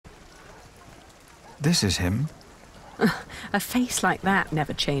This is him. A face like that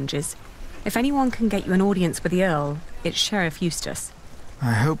never changes. If anyone can get you an audience with the Earl, it's Sheriff Eustace.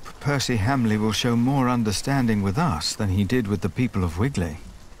 I hope Percy Hamley will show more understanding with us than he did with the people of Wigley.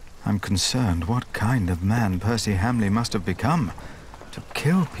 I'm concerned what kind of man Percy Hamley must have become to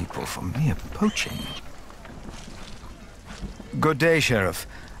kill people for mere poaching. Good day, Sheriff.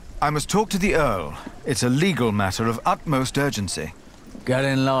 I must talk to the Earl. It's a legal matter of utmost urgency. Get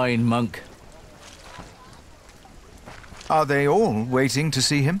in line, monk. Are they all waiting to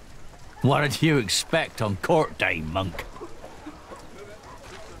see him? What did you expect on court day, monk?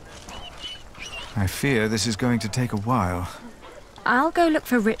 I fear this is going to take a while. I'll go look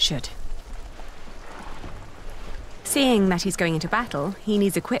for Richard. Seeing that he's going into battle, he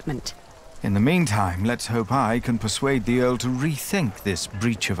needs equipment. In the meantime, let's hope I can persuade the Earl to rethink this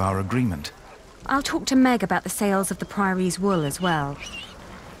breach of our agreement. I'll talk to Meg about the sales of the Priory's wool as well.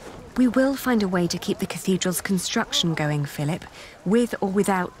 We will find a way to keep the cathedral's construction going, Philip, with or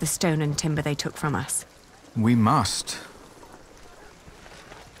without the stone and timber they took from us. We must.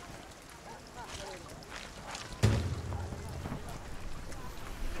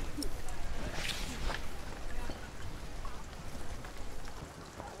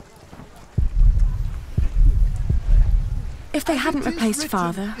 If they hadn't replaced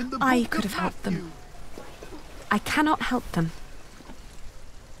Father, I could have helped them. I cannot help them.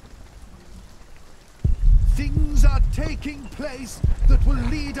 Things are taking place that will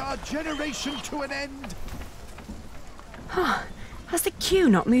lead our generation to an end. Has the queue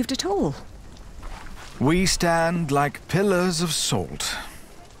not moved at all? We stand like pillars of salt.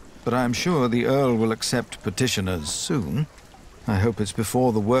 But I'm sure the Earl will accept petitioners soon. I hope it's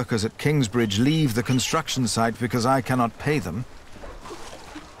before the workers at Kingsbridge leave the construction site because I cannot pay them.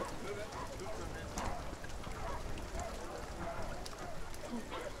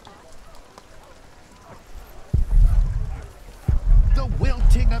 The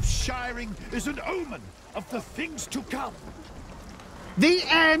wilting of shiring is an omen of the things to come. The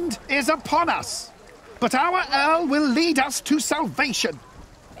end is upon us, but our Earl will lead us to salvation.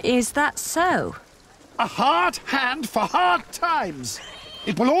 Is that so? A hard hand for hard times.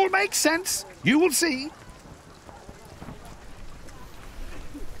 It will all make sense. You will see.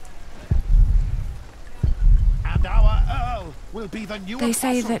 And our Earl will be the new They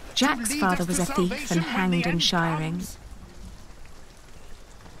say apostle that Jack's to lead father us was to a thief salvation and when hanged the in end shiring. comes.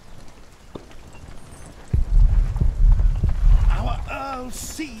 Our Earl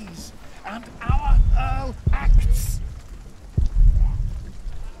sees, and our Earl acts.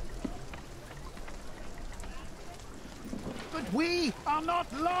 But we are not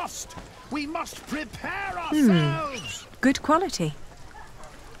lost. We must prepare ourselves. Good quality.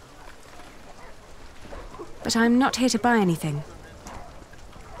 But I'm not here to buy anything.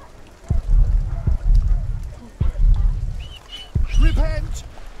 Repent,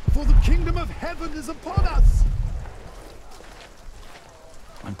 for the kingdom of heaven is upon us.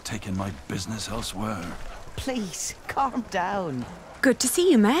 I'm taking my business elsewhere. Please, calm down. Good to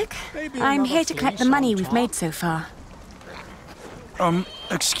see you, Meg. Maybe I'm another here to collect the fleece money on we've top. made so far.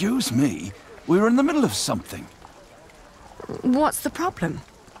 Excuse me. We were in the middle of something. What's the problem?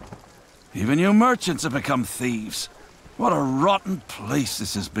 Even you merchants have become thieves. What a rotten place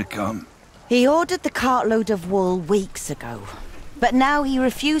this has become. He ordered the cartload of wool weeks ago, but now he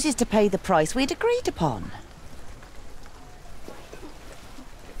refuses to pay the price we'd agreed upon.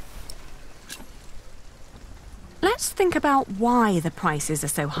 Let's think about why the prices are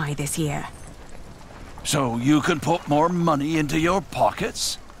so high this year. So you can put more money into your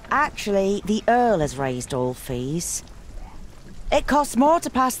pockets? Actually, the Earl has raised all fees. It costs more to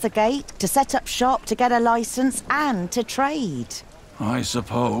pass the gate, to set up shop, to get a license, and to trade. I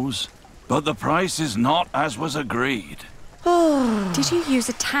suppose. But the price is not as was agreed. Did you use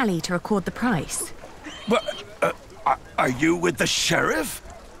a tally to record the price? But, are you with the sheriff?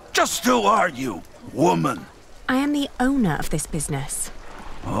 Just who are you, woman? I am the owner of this business.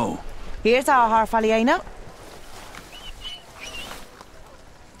 Oh. Here's our Harfaliena.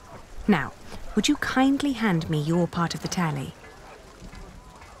 Now, would you kindly hand me your part of the tally?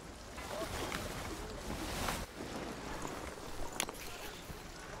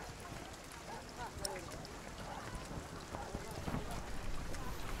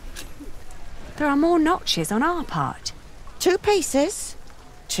 There are more notches on our part. 2 pieces,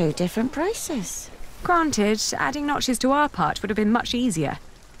 2 different prices. Granted, adding notches to our part would have been much easier.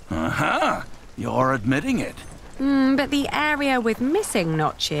 Aha! You're admitting it. But the area with missing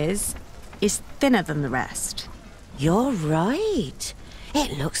notches is thinner than the rest. You're right.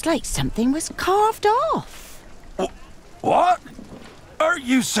 It looks like something was carved off. What? Are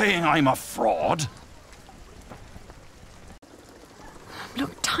you saying I'm a fraud?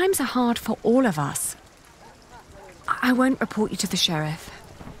 Look, times are hard for all of us. I won't report you to the sheriff.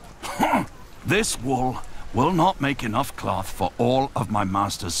 This wool will not make enough cloth for all of my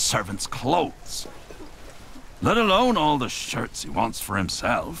master's servants' clothes. Let alone all the shirts he wants for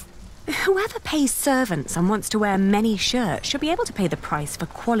himself. Whoever pays servants and wants to wear many shirts should be able to pay the price for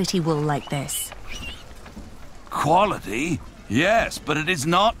quality wool like this. Quality? Yes, but it is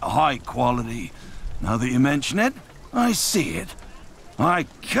not high quality. Now that you mention it, I see it. I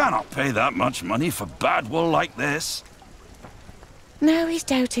cannot pay that much money for bad wool like this. Now he's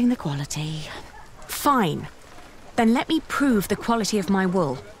doubting the quality. Fine. Then let me prove the quality of my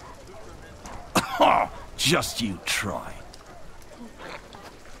wool. Oh, just you try.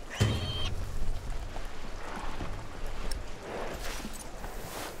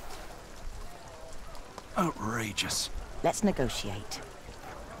 Outrageous. Let's negotiate.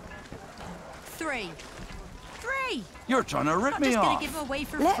 3. You're trying to rip Not me just gonna off. give them away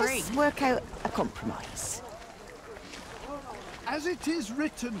for Let free. us work out a compromise. As it is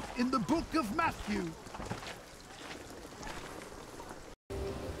written in the book of Matthew.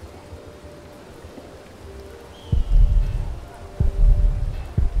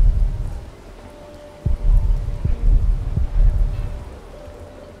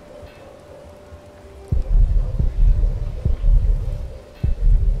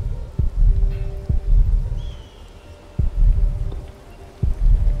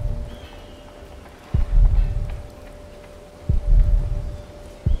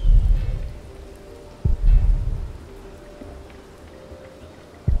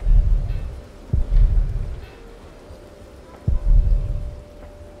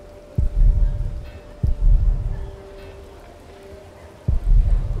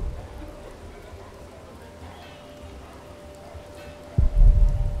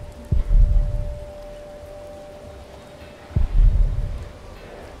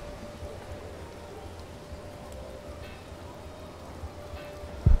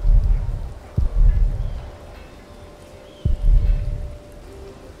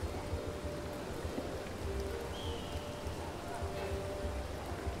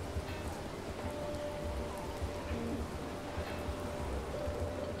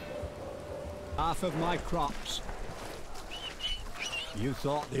 Half of my crops. You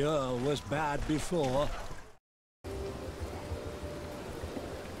thought the Earl was bad before.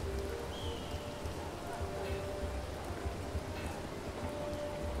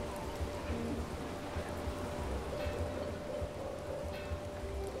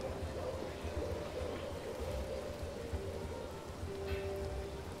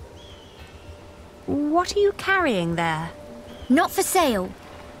 What are you carrying there? Not for sale.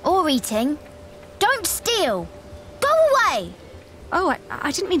 Or eating. Don't steal! Go away! Oh,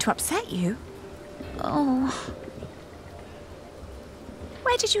 I didn't mean to upset you. Oh,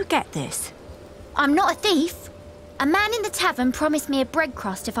 Where did you get this? I'm not a thief. A man in the tavern promised me a bread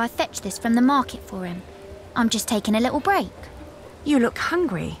crust if I fetch this from the market for him. I'm just taking a little break. You look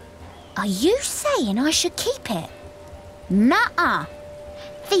hungry. Are you saying I should keep it? Nuh-uh.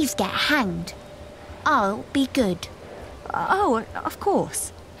 Thieves get hanged. I'll be good. Oh, of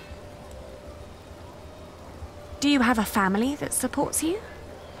course. Do you have a family that supports you?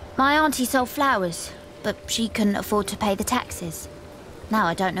 My auntie sold flowers, but she couldn't afford to pay the taxes. Now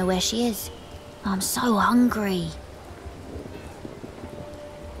I don't know where she is. I'm so hungry.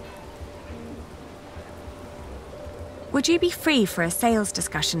 Would you be free for a sales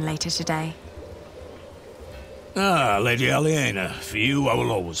discussion later today? Ah, Lady Aliena, for you I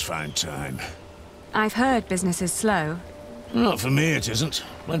will always find time. I've heard business is slow. Not for me it isn't.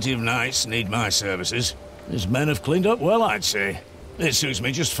 Plenty of knights need my services. His men have cleaned up well, I'd say. It suits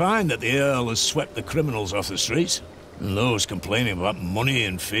me just fine that the Earl has swept the criminals off the streets. And those complaining about money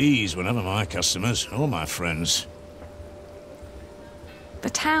and fees were never my customers or my friends. The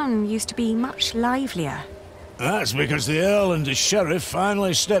town used to be much livelier. That's because the Earl and the Sheriff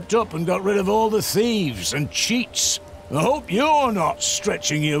finally stepped up and got rid of all the thieves and cheats. I hope you're not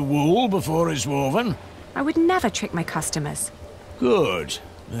stretching your wool before it's woven. I would never trick my customers. Good.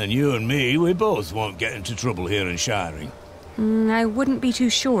 Then you and me, we both won't get into trouble here in Shiring. I wouldn't be too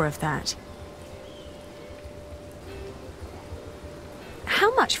sure of that.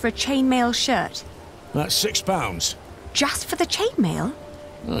 How much for a chainmail shirt? That's £6. Just for the chainmail?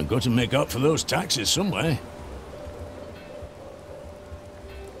 I've got to make up for those taxes some way.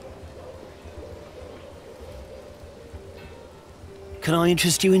 Can I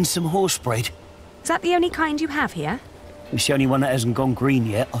interest you in some horse bread? Is that the only kind you have here? It's the only one that hasn't gone green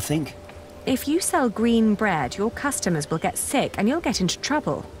yet, I think. If you sell green bread, your customers will get sick and you'll get into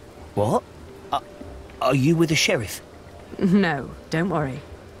trouble. What? Are you with the sheriff? No, don't worry.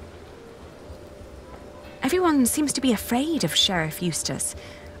 Everyone seems to be afraid of Sheriff Eustace.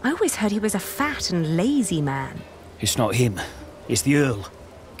 I always heard he was a fat and lazy man. It's not him. It's the Earl.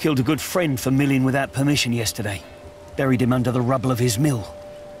 Killed a good friend for milling without permission yesterday. Buried him under the rubble of his mill.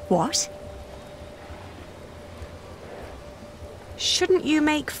 What? Shouldn't you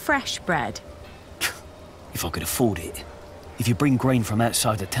make fresh bread? If I could afford it. If you bring grain from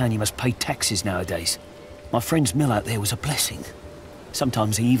outside the town, you must pay taxes nowadays. My friend's mill out there was a blessing.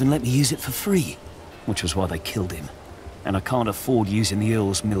 Sometimes he even let me use it for free, which was why they killed him. And I can't afford using the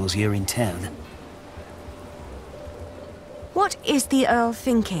Earl's mills here in town. What is the Earl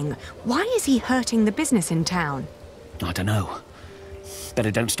thinking? Why is he hurting the business in town? I don't know.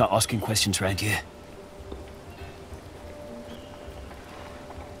 Better don't start asking questions round here.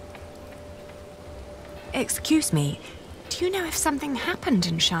 Excuse me, do you know if something happened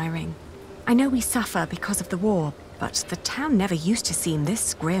in Shiring? I know we suffer because of the war, but the town never used to seem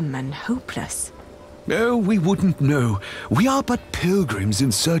this grim and hopeless. Oh, we wouldn't know. We are but pilgrims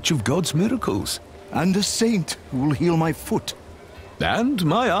in search of God's miracles. And a saint who will heal my foot. And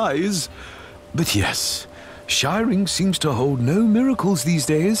my eyes. But yes, Shiring seems to hold no miracles these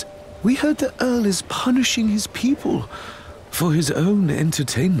days. We heard the Earl is punishing his people for his own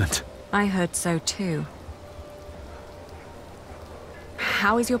entertainment. I heard so too.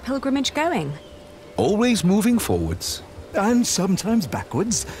 How is your pilgrimage going? Always moving forwards. And sometimes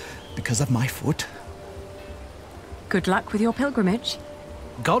backwards, because of my foot. Good luck with your pilgrimage.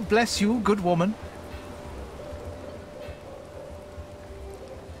 God bless you, good woman.